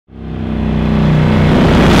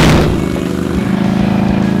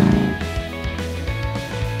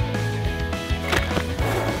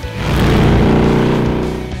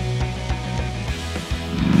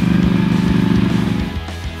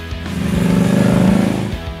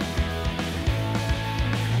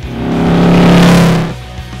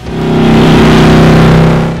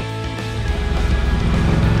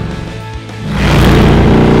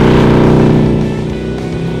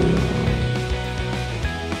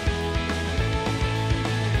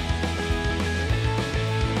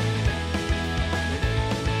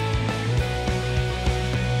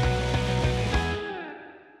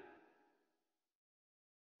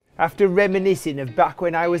After reminiscing of back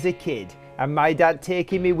when I was a kid and my dad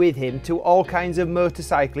taking me with him to all kinds of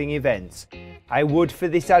motorcycling events, I would for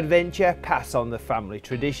this adventure pass on the family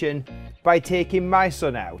tradition by taking my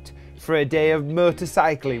son out for a day of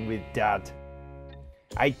motorcycling with Dad.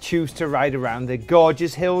 I choose to ride around the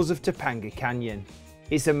gorgeous hills of Topanga Canyon.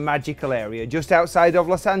 It's a magical area just outside of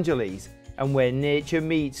Los Angeles and where nature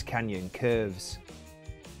meets canyon curves.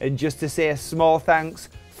 And just to say a small thanks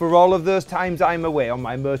for all of those times I'm away on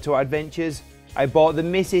my moto adventures, I bought the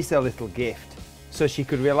missus a little gift so she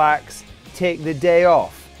could relax, take the day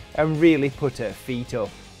off and really put her feet up.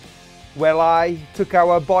 Well, I took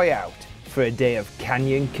our boy out for a day of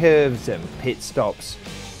canyon curves and pit stops.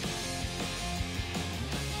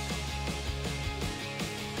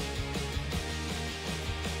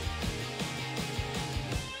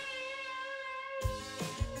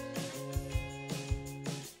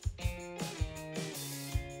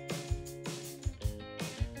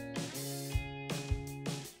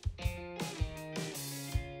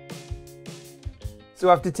 So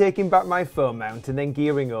after taking back my phone mount and then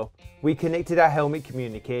gearing up, we connected our helmet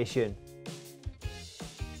communication.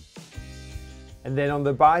 And then on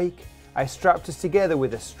the bike, I strapped us together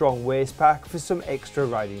with a strong waist pack for some extra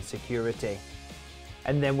riding security.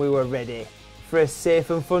 And then we were ready for a safe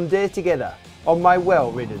and fun day together on my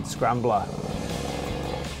well-ridden Scrambler.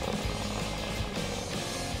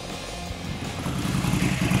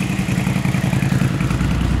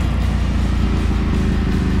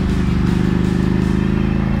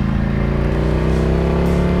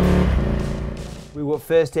 We will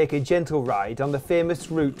first take a gentle ride on the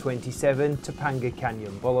famous Route 27 Topanga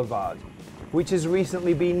Canyon Boulevard, which has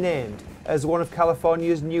recently been named as one of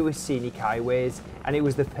California's newest scenic highways, and it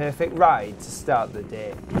was the perfect ride to start the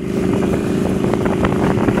day.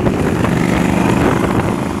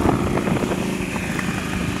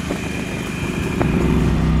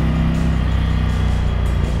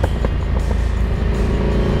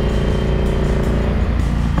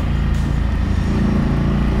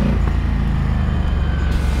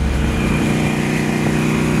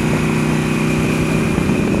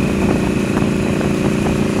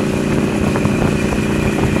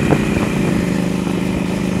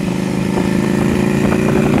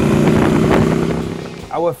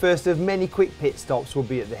 Our first of many quick pit stops will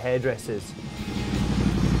be at the hairdressers.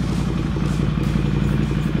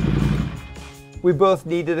 We both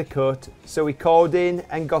needed a cut, so we called in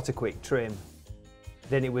and got a quick trim.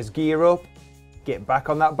 Then it was gear up, get back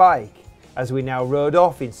on that bike, as we now rode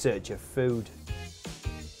off in search of food.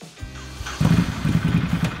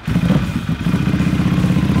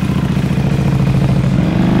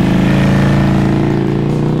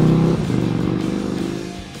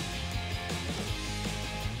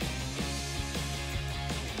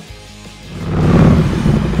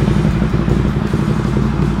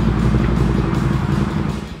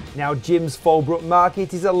 Now Jim's Fallbrook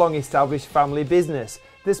Market is a long-established family business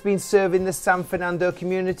that's been serving the San Fernando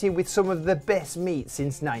community with some of the best meat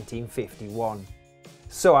since 1951.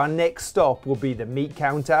 So our next stop will be the meat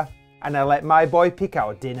counter, and I let my boy pick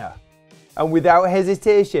our dinner. And without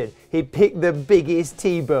hesitation, he picked the biggest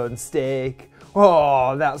T-bone steak.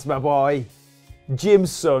 Oh, that's my boy.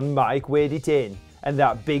 Jim's son Mike weighed it in, and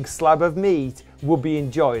that big slab of meat will be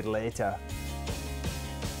enjoyed later.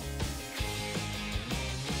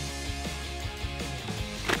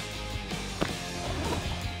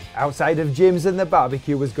 Outside of Jim's and the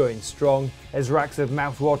barbecue was going strong, as racks of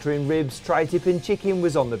mouth-watering ribs, tri-tip and chicken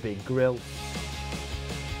was on the big grill.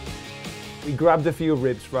 We grabbed a few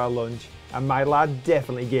ribs for our lunch, and my lad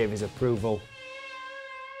definitely gave his approval.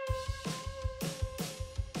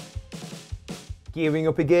 Gearing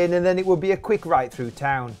up again, and then it will be a quick ride through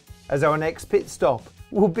town, as our next pit stop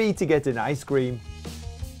will be to get an ice cream.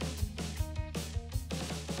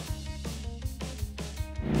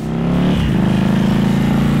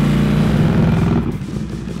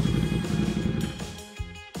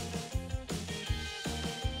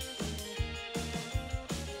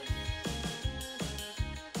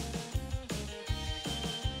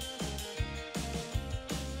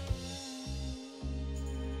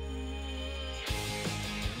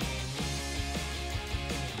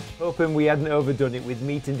 Hoping we hadn't overdone it with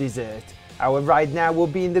meat and dessert, our ride now will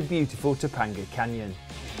be in the beautiful Topanga Canyon.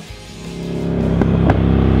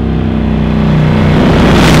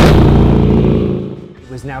 It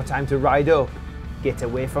was now time to ride up, get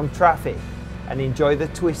away from traffic and enjoy the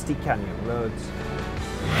twisty canyon roads.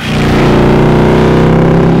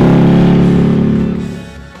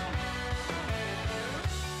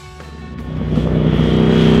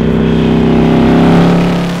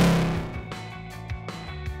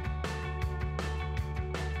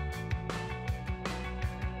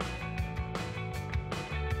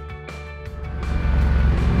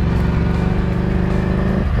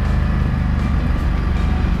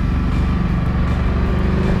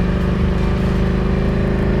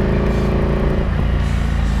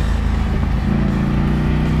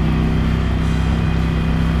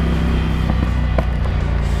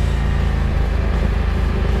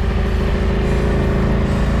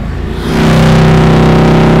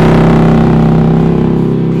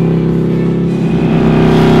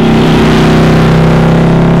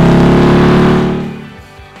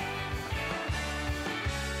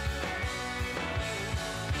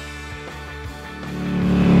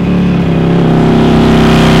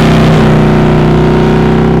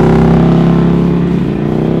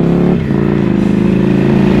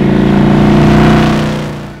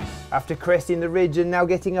 After cresting the ridge and now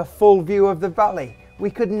getting a full view of the valley, we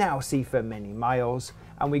could now see for many miles,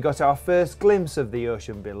 and we got our first glimpse of the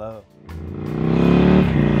ocean below.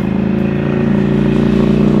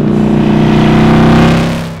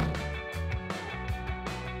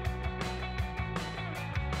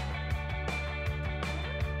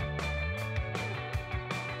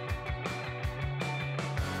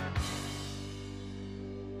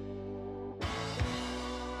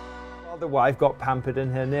 While the wife got pampered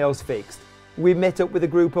and her nails fixed, we met up with a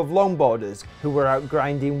group of longboarders who were out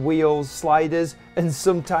grinding wheels, sliders and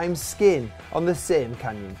sometimes skin on the same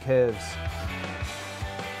canyon curves.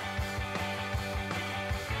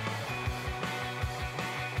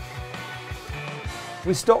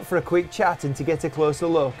 We stopped for a quick chat and to get a closer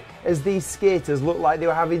look, as these skaters looked like they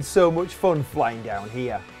were having so much fun flying down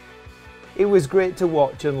here. It was great to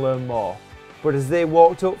watch and learn more, but as they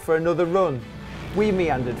walked up for another run, we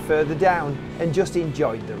meandered further down and just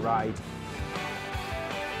enjoyed the ride.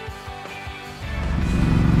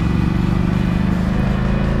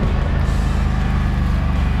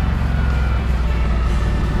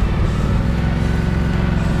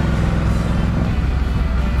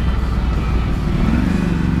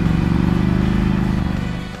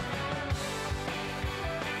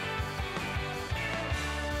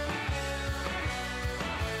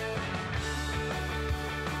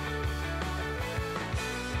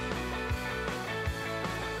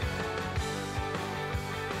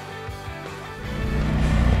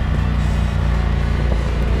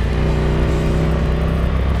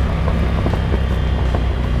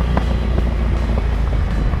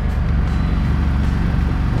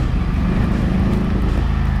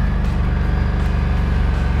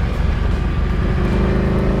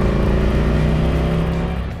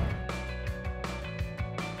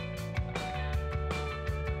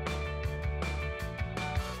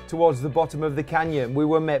 Towards the bottom of the canyon, we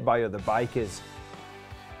were met by other bikers.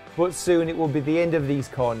 But soon it will be the end of these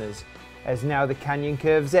corners, as now the canyon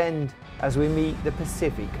curves end as we meet the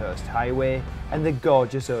Pacific Coast Highway and the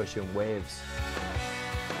gorgeous ocean waves.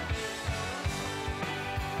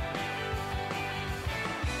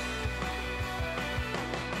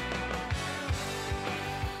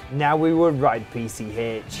 Now we would ride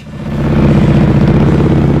PCH.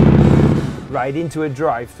 Ride into a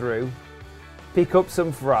drive-through, pick up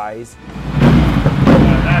some fries,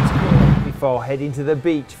 that's cool, before heading to the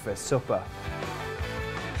beach for supper.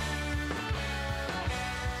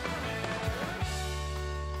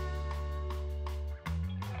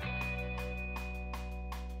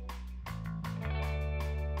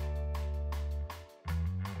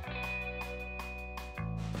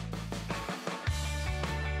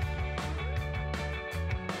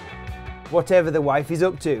 Whatever the wife is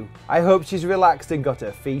up to, I hope she's relaxed and got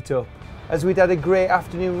her feet up, as we'd had a great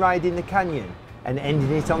afternoon ride in the canyon, and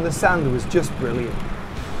ending it on the sand was just brilliant.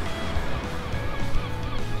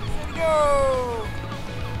 Let's go!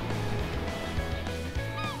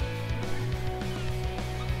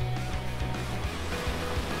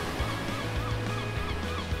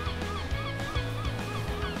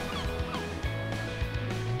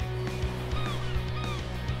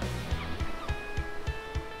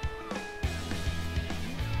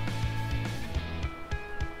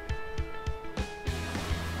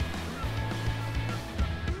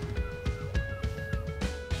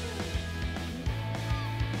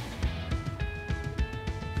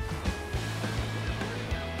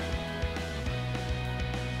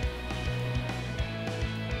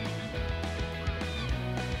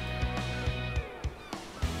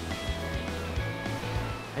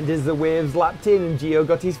 And as the waves lapped in and Gio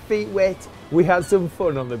got his feet wet, we had some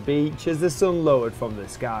fun on the beach as the sun lowered from the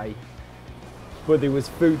sky. But there was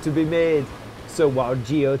food to be made, so while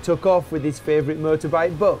Gio took off with his favourite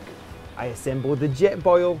motorbike Buck, I assembled the jet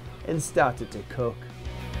boil and started to cook.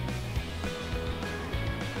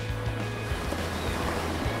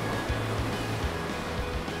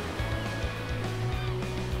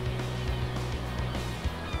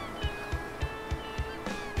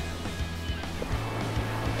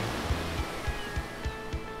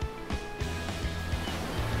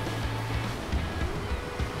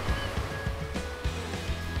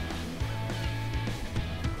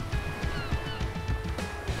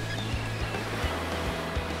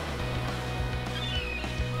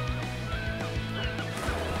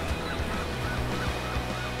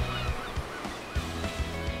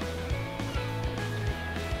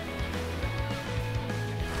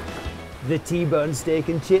 The T-bone steak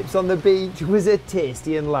and chips on the beach was a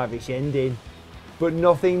tasty and lavish ending, but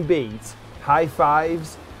nothing beats high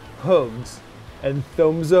fives, hugs and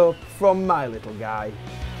thumbs up from my little guy.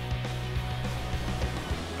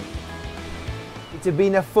 it to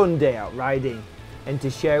being a fun day out riding, and to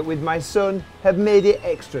share it with my son have made it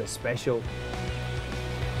extra special.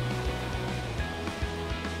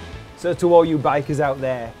 So to all you bikers out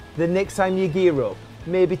there, the next time you gear up,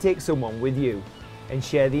 maybe take someone with you and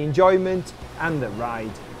share the enjoyment and the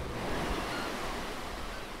ride.